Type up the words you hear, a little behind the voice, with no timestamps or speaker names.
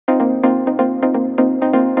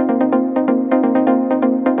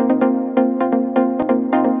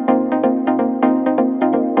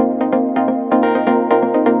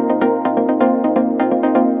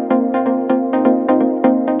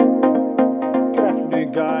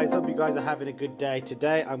morning guys, hope you guys are having a good day.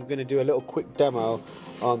 Today I'm going to do a little quick demo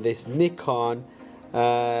on this Nikon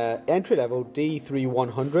entry-level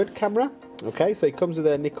D3100 camera. Okay, so it comes with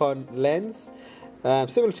a Nikon lens,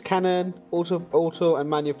 similar to Canon, auto and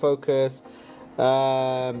manual focus,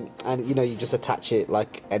 and you know, you just attach it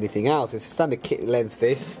like anything else. It's a standard kit lens.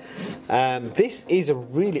 This is a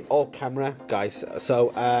really old camera, guys,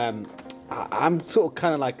 so I'm sort of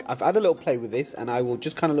kind of like, I've had a little play with this, and I will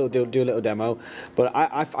just kind of do a little demo, but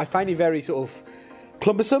I find it very sort of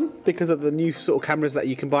cumbersome because of the new sort of cameras that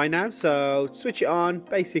you can buy now. So switch it on,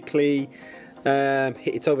 basically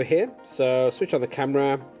it's over here, so switch on the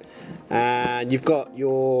camera and you've got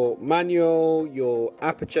your manual, your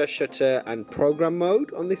aperture, shutter and program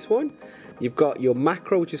mode on this one. You've got your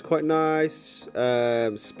macro, which is quite nice,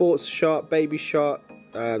 sports shot, baby shot,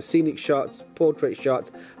 scenic shots, portrait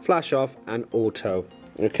shots, flash off and auto.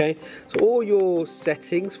 Okay, so all your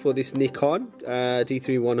settings for this Nikon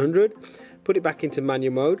D3100, put it back into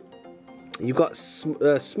manual mode. You've got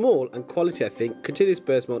small and quality, I think, continuous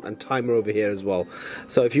burst mode and timer over here as well.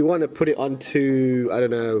 So if you want to put it onto, I don't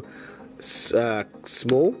know,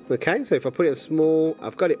 small, okay, so if I put it on small,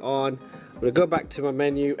 I've got it on. I'm going to go back to my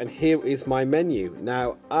menu, and here is my menu.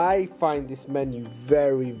 Now, I find this menu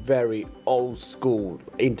very, very old school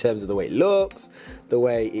in terms of the way it looks, the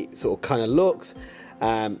way it sort of kind of looks.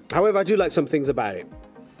 However, I do like some things about it.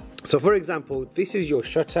 So, for example, this is your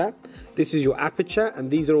shutter, this is your aperture, and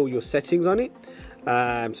these are all your settings on it.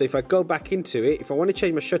 So if I go back into it, if I want to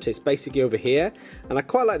change my shutter, it's basically over here. And I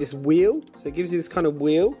quite like this wheel, so it gives you this kind of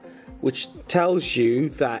wheel, which tells you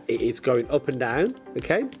that it is going up and down.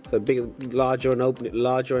 Okay, so big, larger and open,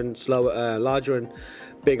 larger and slower, larger and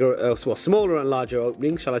bigger, well, smaller and larger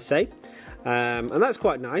openings, shall I say? And that's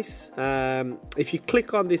quite nice. If you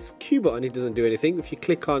click on this Q button, it doesn't do anything. If you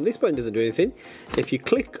click on this button, it doesn't do anything. If you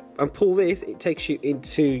click and pull this, it takes you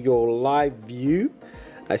into your live view.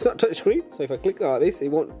 It's not touchscreen, so if I click like this, it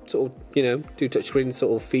won't sort of, you know, do touchscreen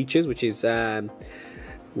sort of features, which is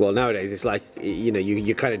well, nowadays it's like, you know,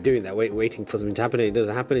 you're kind of doing that, waiting for something to happen, and it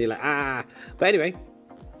doesn't happen, and you're like, ah. But anyway,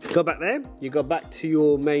 go back there, you go back to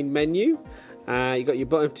your main menu. You got your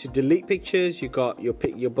button to delete pictures, you got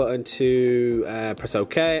your button to press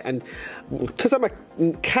OK, and because I'm a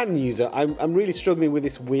Canon user, I'm really struggling with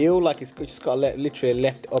this wheel. Like, it's just got literally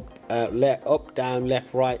left up, down,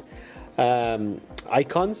 left, right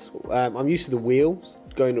icons. I'm used to the wheels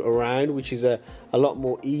going around, which is a lot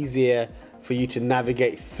more easier for you to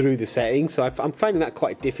navigate through the settings. So I'm finding that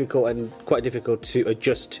quite difficult, and quite difficult to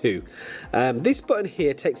adjust to. This button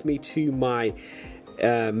here takes me to my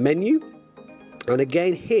menu. And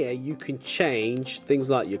again, here you can change things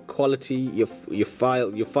like your quality, your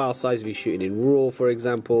file size if you're shooting in RAW, for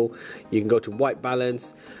example. You can go to white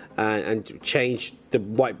balance and change the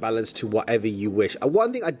white balance to whatever you wish.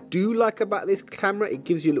 One thing I do like about this camera, it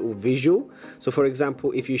gives you a little visual. So for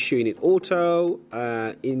example, if you're shooting in auto,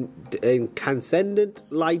 in incandescent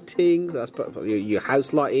lighting, so that's your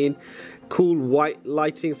house lighting, cool white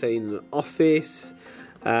lighting, so in an office,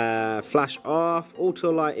 flash off,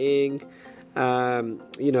 auto lighting,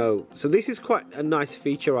 you know, so this is quite a nice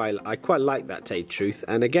feature. I quite like that, to tell you the truth.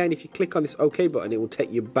 And again, if you click on this OK button, it will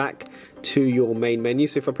take you back to your main menu.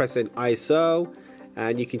 So if I press an ISO,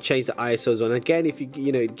 and you can change the ISOs on. Again, if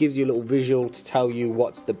you know, it gives you a little visual to tell you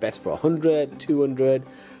what's the best for 100, 200,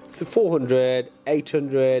 400,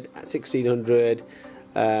 800, 1600.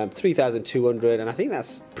 3200, and I think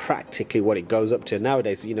that's practically what it goes up to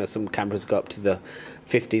nowadays. You know, some cameras go up to the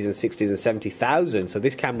 50s and 60s and 70,000. So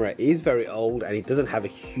this camera is very old, and it doesn't have a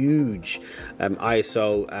huge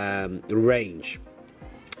ISO range.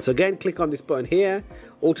 So again, click on this button here,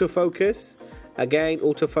 autofocus. Again,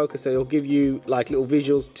 autofocus, so it'll give you like little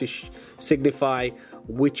visuals to signify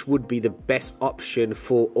which would be the best option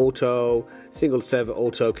for auto, single servo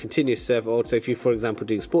auto, continuous servo auto, if you're, for example,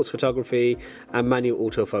 doing sports photography, and manual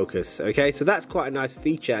autofocus. Okay, so that's quite a nice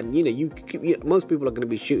feature, and you know, most people are going to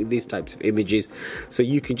be shooting these types of images, so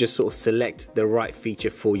you can just sort of select the right feature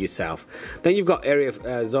for yourself. Then you've got area of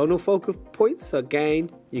zonal focal points. So again,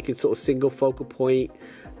 you can sort of single focal point,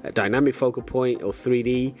 dynamic focal point, or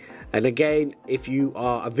 3D. And again, if you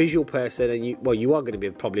are a visual person, and you are going to be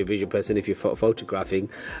probably a visual person if you're photographing,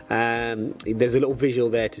 there's a little visual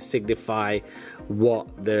there to signify what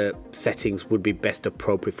the settings would be best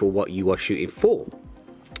appropriate for what you are shooting for.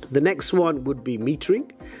 The next one would be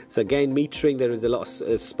metering. So again, metering, there is a lot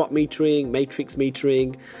of spot metering, matrix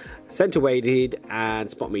metering, center weighted, and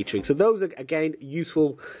spot metering. So those are again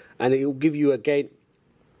useful, and it will give you again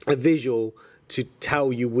a visual to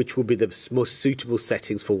tell you which will be the most suitable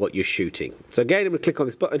settings for what you're shooting. So again, I'm going to click on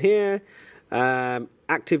this button here,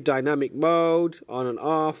 Active dynamic mode, on and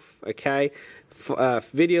off. Okay,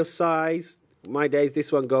 video size. My days,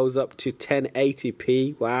 this one goes up to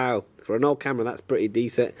 1080p. Wow, for an old camera, that's pretty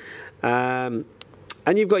decent. And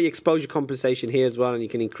you've got your exposure compensation here as well, and you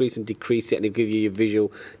can increase and decrease it, and it'll give you your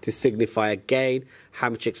visual to signify again how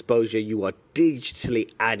much exposure you are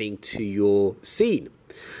digitally adding to your scene.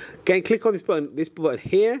 Again, click on this button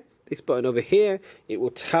here, this button over here. It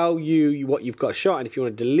will tell you what you've got shot, and if you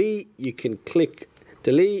want to delete, you can click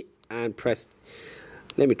delete and press.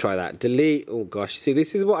 Let me try that. Delete. Oh gosh, see,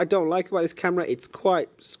 this is what I don't like about this camera. It's quite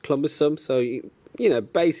cumbersome. So you know,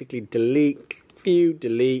 basically delete, view,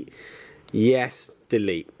 delete, yes,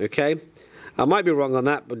 delete. Okay, I might be wrong on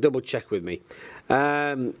that, but double check with me.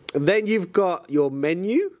 Then you've got your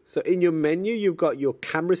menu. So in your menu, you've got your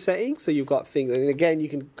camera settings. So you've got things, and again, you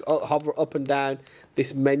can hover up and down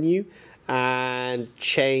this menu and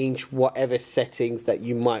change whatever settings that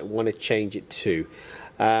you might want to change it to.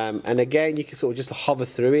 And again, you can sort of just hover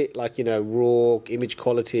through it, like, you know, raw, image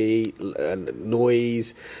quality,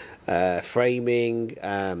 noise, framing,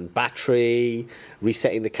 battery,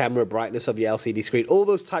 resetting the camera brightness of your LCD screen. All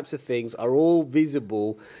those types of things are all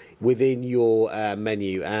visible within your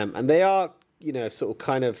menu. And they are, you know, sort of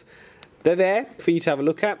kind of, they're there for you to have a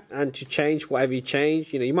look at and to change whatever you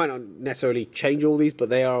change. You know, you might not necessarily change all these,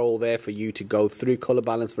 but they are all there for you to go through. Color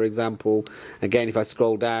balance, for example. Again, if I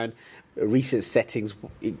scroll down, recent settings,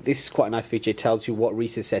 this is quite a nice feature. It tells you what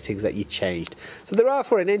recent settings that you changed. So there are,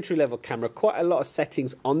 for an entry-level camera, quite a lot of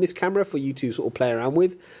settings on this camera for you to sort of play around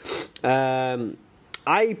with.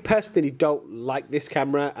 I personally don't like this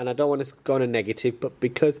camera, and I don't want to go on a negative, but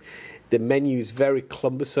because the menu is very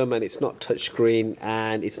cumbersome and it's not touchscreen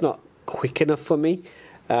and it's not quick enough for me.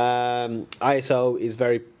 ISO is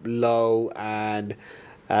very low, and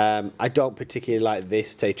I don't particularly like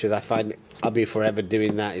this, to tell you the truth. I find I'll be forever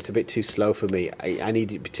doing that. It's a bit too slow for me. I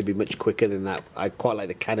need it to be much quicker than that. I quite like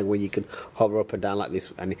the Canon when you can hover up and down like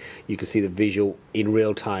this and you can see the visual in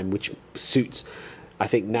real time, which suits, I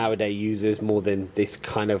think, nowadays users more than this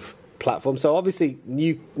kind of platform. So obviously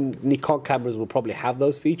new Nikon cameras will probably have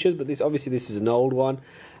those features, but this is an old one.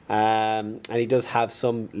 And it does have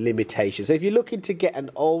some limitations. So if you're looking to get an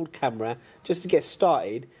old camera just to get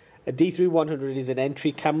started, a D3100 is an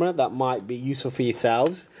entry camera that might be useful for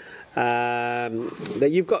yourselves. Then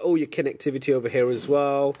you've got all your connectivity over here as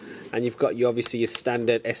well, and you've got obviously your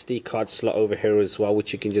standard SD card slot over here as well,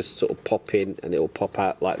 which you can just sort of pop in and it will pop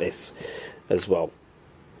out like this as well.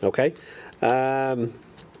 Okay, so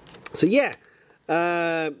yeah,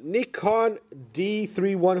 Nikon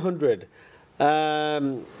D3100.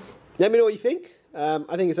 Let me know what you think.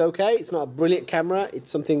 I think it's okay. It's not a brilliant camera. It's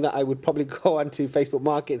something that I would probably go onto Facebook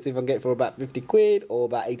Market and see if I can get it for about 50 quid or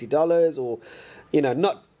about $80, or, you know,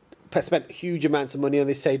 not spent huge amounts of money on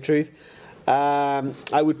this, to say the truth.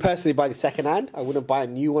 I would personally buy the second hand. I wouldn't buy a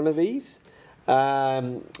new one of these.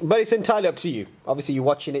 But it's entirely up to you. Obviously, you're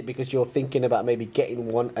watching it because you're thinking about maybe getting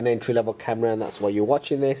an entry-level camera, and that's why you're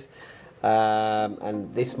watching this.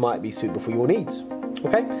 And this might be suitable for your needs.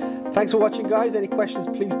 Okay, thanks for watching, guys. Any questions,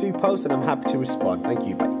 please do post and I'm happy to respond. Thank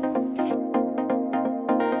you. Bye.